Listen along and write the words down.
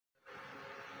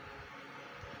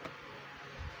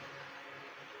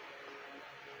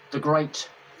The Great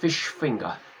Fish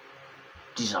Finger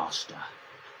Disaster.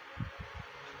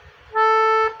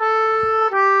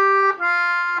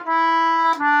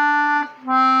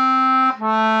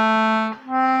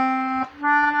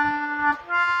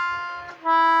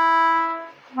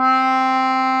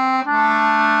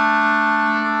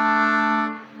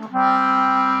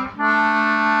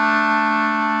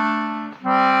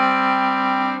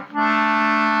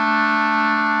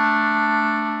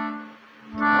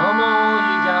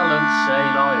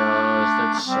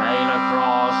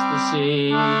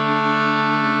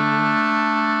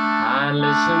 And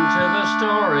listen to the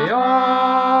story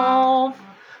of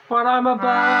what I'm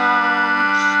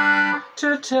about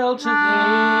to tell to thee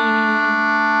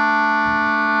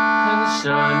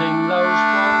concerning those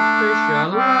bold fisher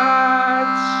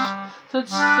lads that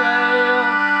sail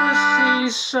the sea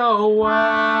so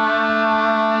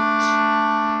wet,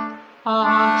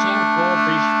 hunting for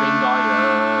fish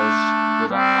fingers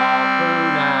with a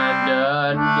harpoon and a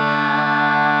net.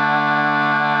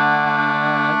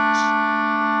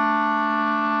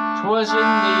 'Twas in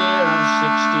the year of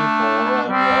 64, or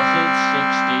was it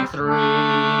 63?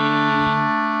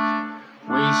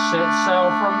 We set sail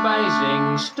from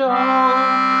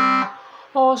Basingstoke,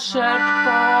 or set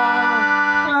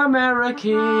for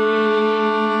America.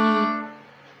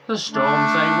 The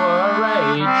storms they were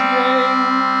raging,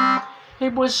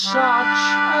 it was such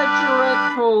a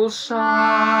dreadful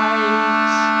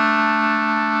sight,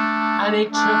 and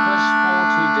it took us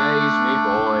 40 days, me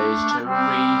boys, to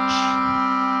reach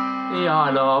the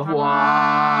Isle of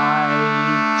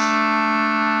Wight.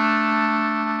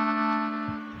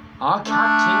 Our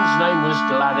captain's name was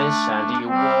Gladys, and he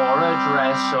wore a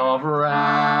dress of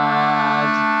red,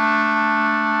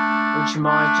 which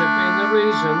might have been the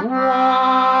reason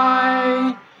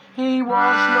why he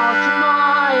was not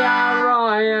my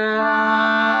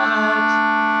Ariad.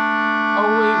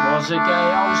 Oh, he was a gay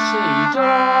old sea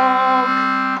dog,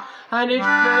 and it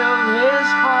filled his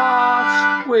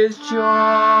heart with joy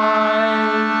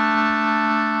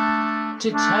to take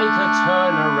a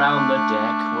turn around the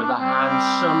deck with a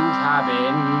handsome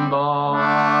cabin boy.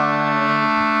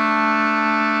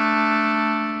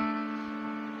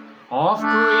 Off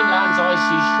Greenland's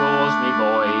icy shores, me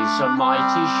boys, a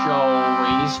mighty shoal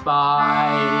we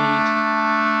spied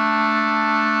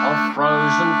of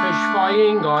frozen fish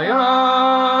frying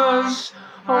goyas,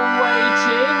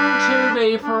 awaiting to be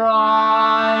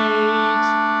fried.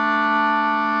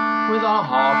 With our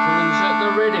harpoons at the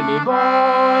ready, me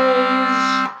boys,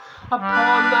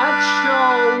 upon that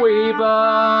shoal we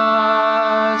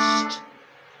burst.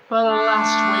 But alas,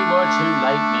 we were too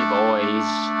late, me boys,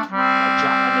 the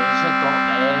Japanese had got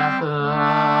there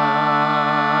first.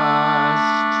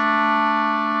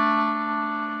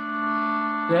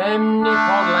 Them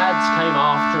Nippon lads came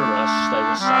after us, they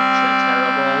were such a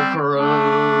terrible crew,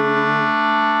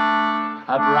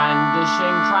 a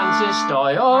brandishing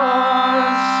transistors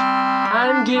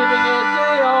and giving it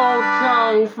the old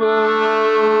kung fu.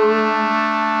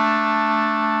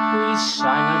 We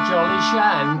sang a jolly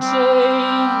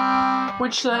shanty,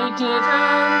 which they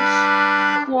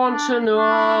didn't want to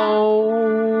know,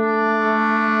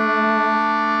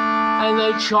 and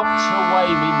they chopped away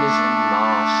me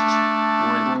mizzenmast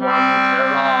with one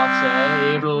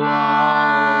karate blow.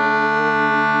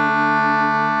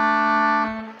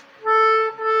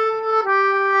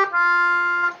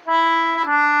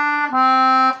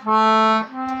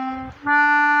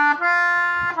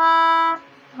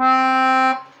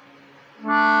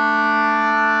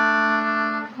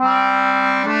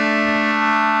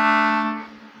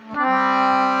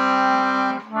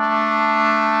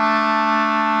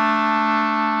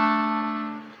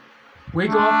 We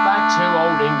got back to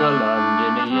old England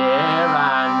in a year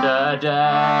and a day.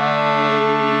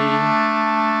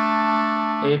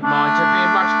 It might have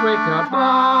been much quicker,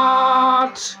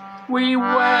 but we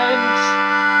went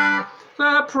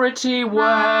the pretty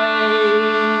way.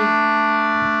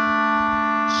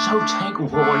 So take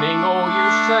warning, all you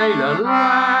sailor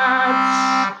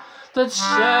lads that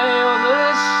sail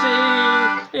the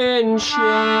sea in ships.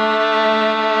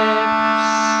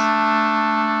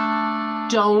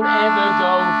 Don't ever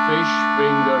go fish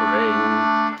fingering,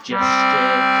 just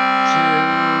stick to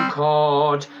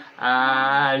cod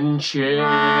and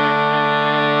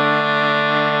chips.